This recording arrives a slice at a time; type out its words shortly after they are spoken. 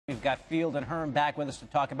We've got Field and Herm back with us to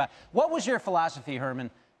talk about. What was your philosophy,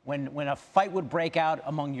 Herman, when a fight would break out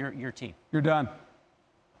among your team? You're done.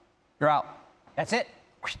 You're out. That's it.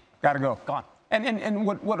 Got to go. Gone. And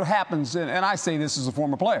what happens, and I say this as a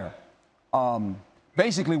former player,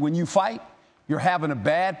 basically when you fight, you're having a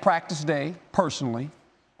bad practice day personally.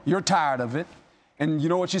 You're tired of it. And you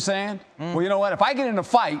know what you're saying? Well, you know what? If I get in a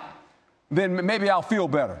fight, then maybe I'll feel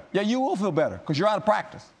better. Yeah, you will feel better because you're out of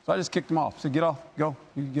practice. So I just kicked him off. Said, get off, go.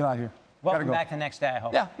 You can get out of here. Welcome go. back the next day, I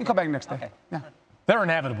hope. Yeah, you can come back the next day. Okay. Yeah. They're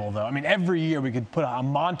inevitable, though. I mean, every year we could put a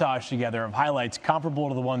montage together of highlights comparable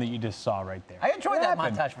to the one that you just saw right there. I enjoyed that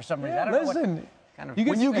montage for some reason. Yeah, I don't listen, know what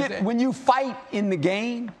kind of when you fight in the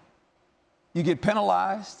game, you get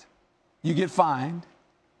penalized, you get fined,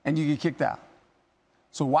 and you get kicked out.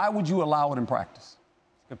 So why would you allow it in practice?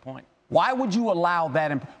 Good point. Why would you allow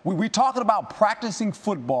that? We're talking about practicing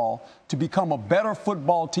football to become a better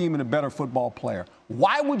football team and a better football player.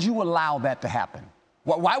 Why would you allow that to happen?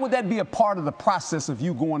 Why would that be a part of the process of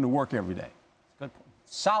you going to work every day? Good point.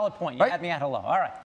 Solid point. You Right? had me at hello. All right.